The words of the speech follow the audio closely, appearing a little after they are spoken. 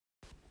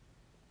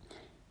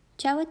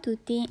Ciao a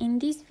tutti, in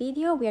this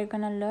video we are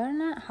gonna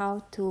learn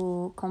how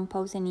to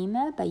compose an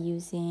email by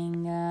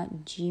using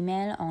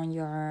Gmail on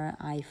your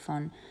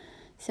iPhone.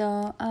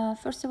 So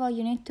first of all,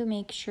 you need to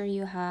make sure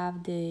you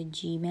have the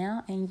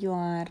Gmail and you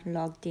are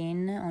logged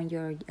in on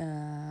your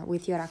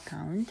with your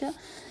account.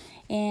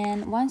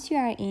 And once you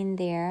are in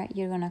there,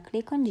 you're gonna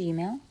click on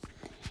Gmail,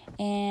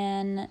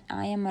 and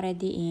I am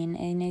already in,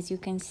 and as you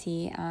can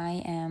see,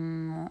 I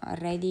am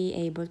already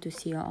able to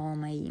see all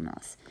my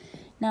emails.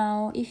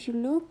 Now, if you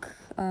look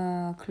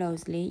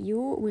closely, you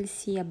will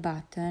see a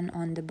button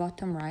on the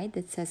bottom right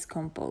that says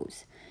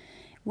Compose.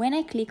 When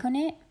I click on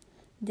it,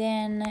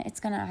 then it's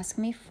gonna ask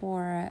me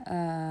for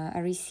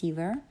a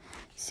receiver.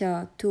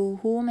 So to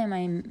whom am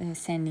I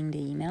sending the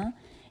email?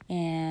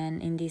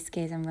 And in this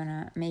case, I'm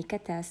gonna make a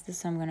test,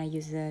 so I'm gonna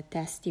use the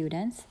test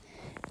students.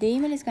 The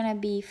email is gonna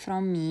be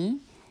from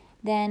me.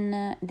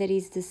 Then there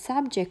is the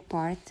subject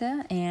part,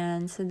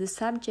 and so the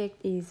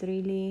subject is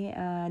really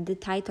the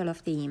title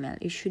of the email.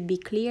 It should be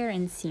clear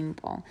and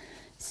simple.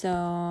 So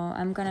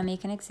I'm gonna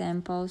make an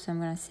example. So I'm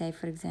gonna say,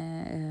 for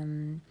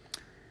example,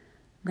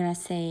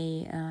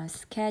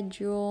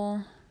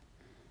 schedule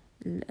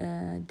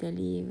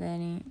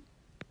delivery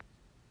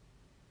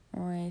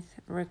with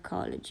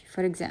recology,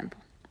 for example.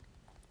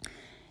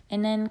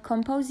 And then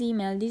compose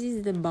email, this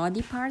is the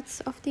body parts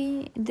of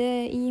the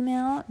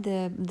email,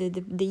 the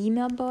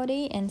email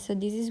body. And so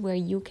this is where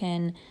you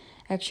can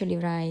actually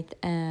write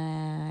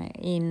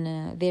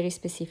in very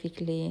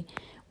specifically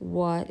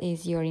what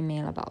is your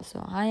email about. So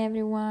hi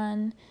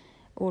everyone,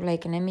 or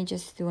like, let me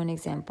just do an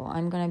example.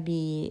 I'm gonna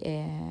be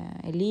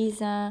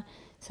Elisa,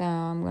 so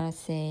I'm gonna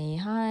say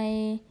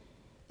hi.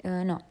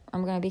 No,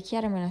 I'm gonna be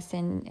Chiara. I'm gonna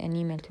send an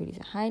email to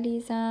Lisa. Hi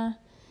Lisa,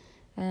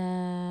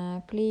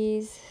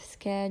 please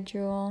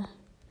schedule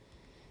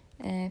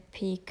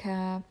pick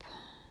up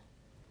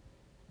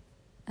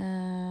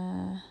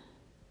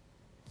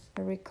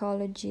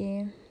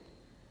recology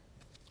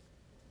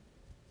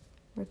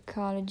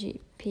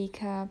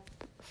pick up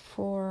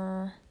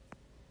for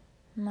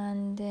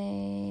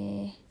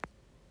Monday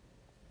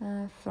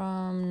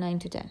from 9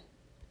 to 10.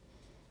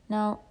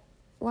 Now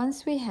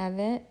once we have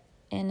it,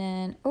 and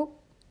then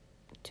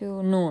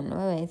to noon,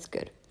 it's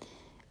good.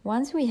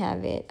 Once we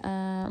have it,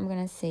 I'm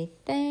gonna say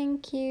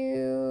thank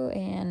you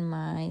and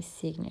my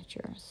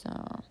signature. So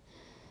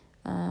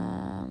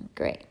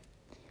great.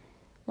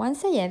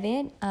 Once I have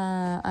it,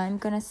 I'm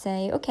gonna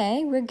say,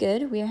 okay, we're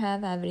good, we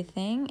have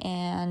everything.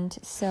 And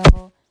so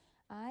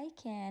I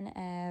can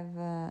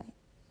have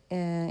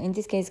in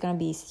this case it's gonna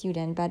be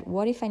student, but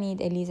what if I need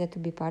Elisa to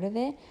be part of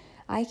it?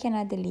 I can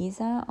add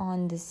Elisa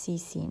on the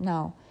CC.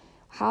 Now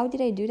how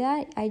did I do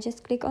that? I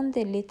just click on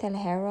the little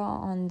arrow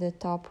on the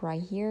top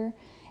right here,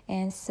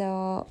 and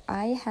so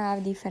I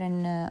have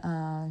different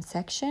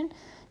section.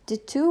 The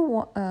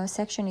two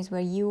section is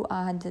where you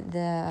add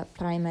the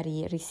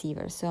primary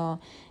receiver. So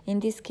in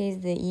this case,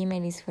 the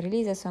email is for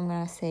Elisa, so I'm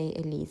gonna say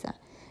Elisa.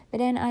 But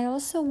then I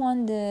also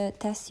want the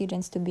test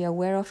students to be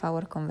aware of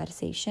our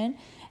conversation.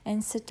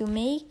 And so to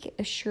make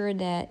sure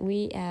that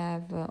we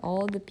have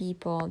all the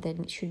people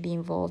that should be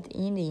involved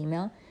in the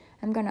email,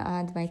 I'm gonna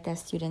add my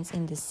test students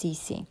in the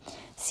CC.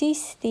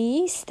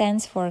 CC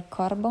stands for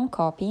carbon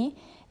copy,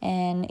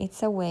 and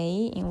it's a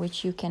way in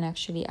which you can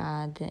actually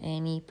add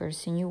any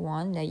person you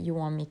want, that you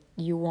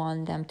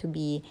want them to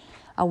be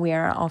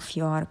aware of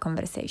your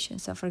conversation.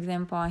 So for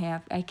example,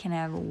 I can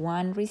have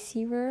one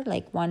receiver,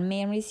 like one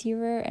main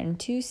receiver, and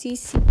two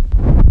CC.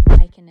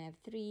 I can have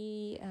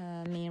three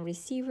main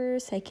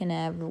receivers. I can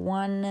have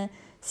one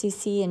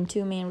CC and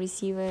two main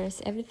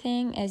receivers,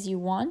 everything as you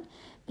want.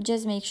 But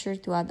just make sure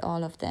to add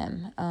all of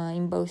them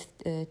in both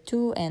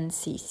to and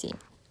CC.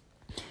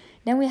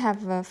 Then we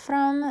have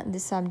from, the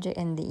subject,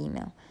 and the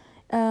email.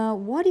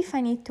 What if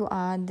I need to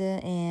add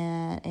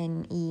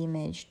an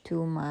image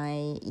to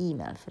my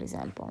email, for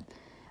example?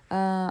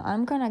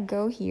 I'm gonna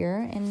go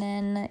here, and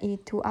then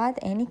to add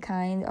any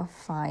kind of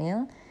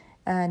file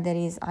that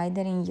is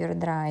either in your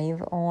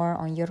drive or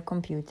on your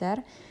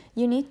computer,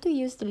 you need to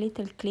use the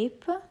little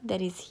clip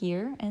that is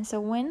here. And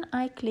so when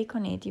I click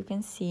on it, you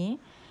can see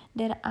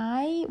that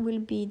I will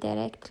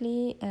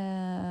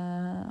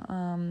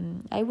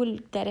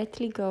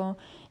directly go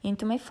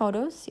into my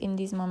photos. In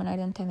this moment I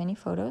don't have any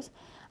photos.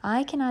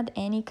 I can add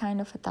any kind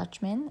of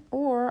attachment,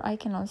 or I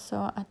can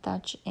also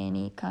attach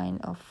any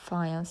kind of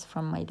files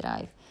from my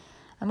drive.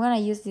 I'm gonna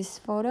use this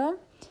photo.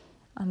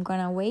 I'm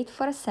gonna wait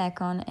for a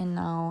second, and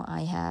now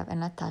I have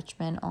an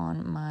attachment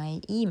on my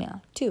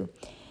email too.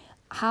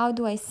 How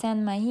do I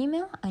send my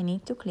email? I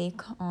need to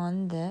click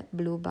on the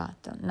blue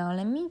button. Now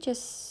let me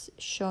just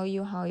show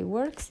you how it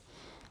works.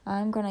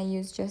 I'm gonna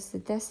use just the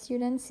test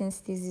student, since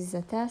this is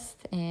a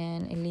test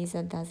and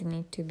Elisa doesn't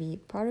need to be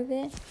part of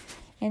it.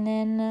 And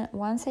then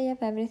once I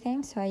have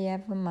everything, so I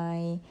have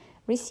my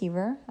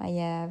receiver, I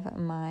have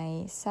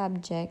my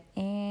subject,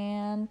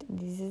 and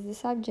this is the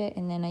subject,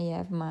 and then I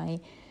have my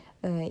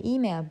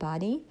email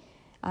body.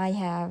 I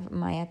have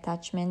my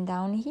attachment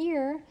down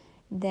here.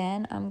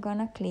 Then I'm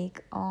gonna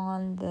click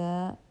on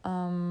the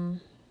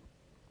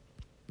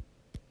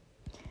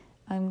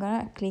I'm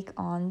gonna click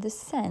on the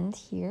send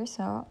here.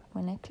 So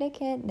when I click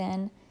it,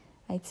 then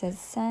it says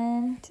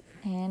sent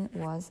and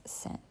was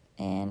sent,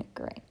 and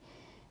great.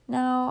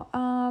 Now,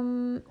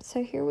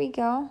 so here we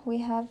go, we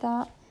have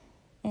that,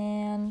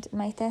 and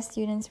my test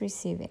students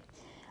receive it.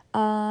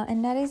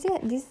 And that is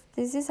it.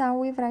 This is how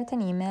we write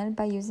an email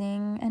by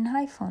using an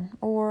iPhone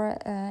or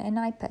an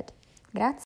iPad. Grazie.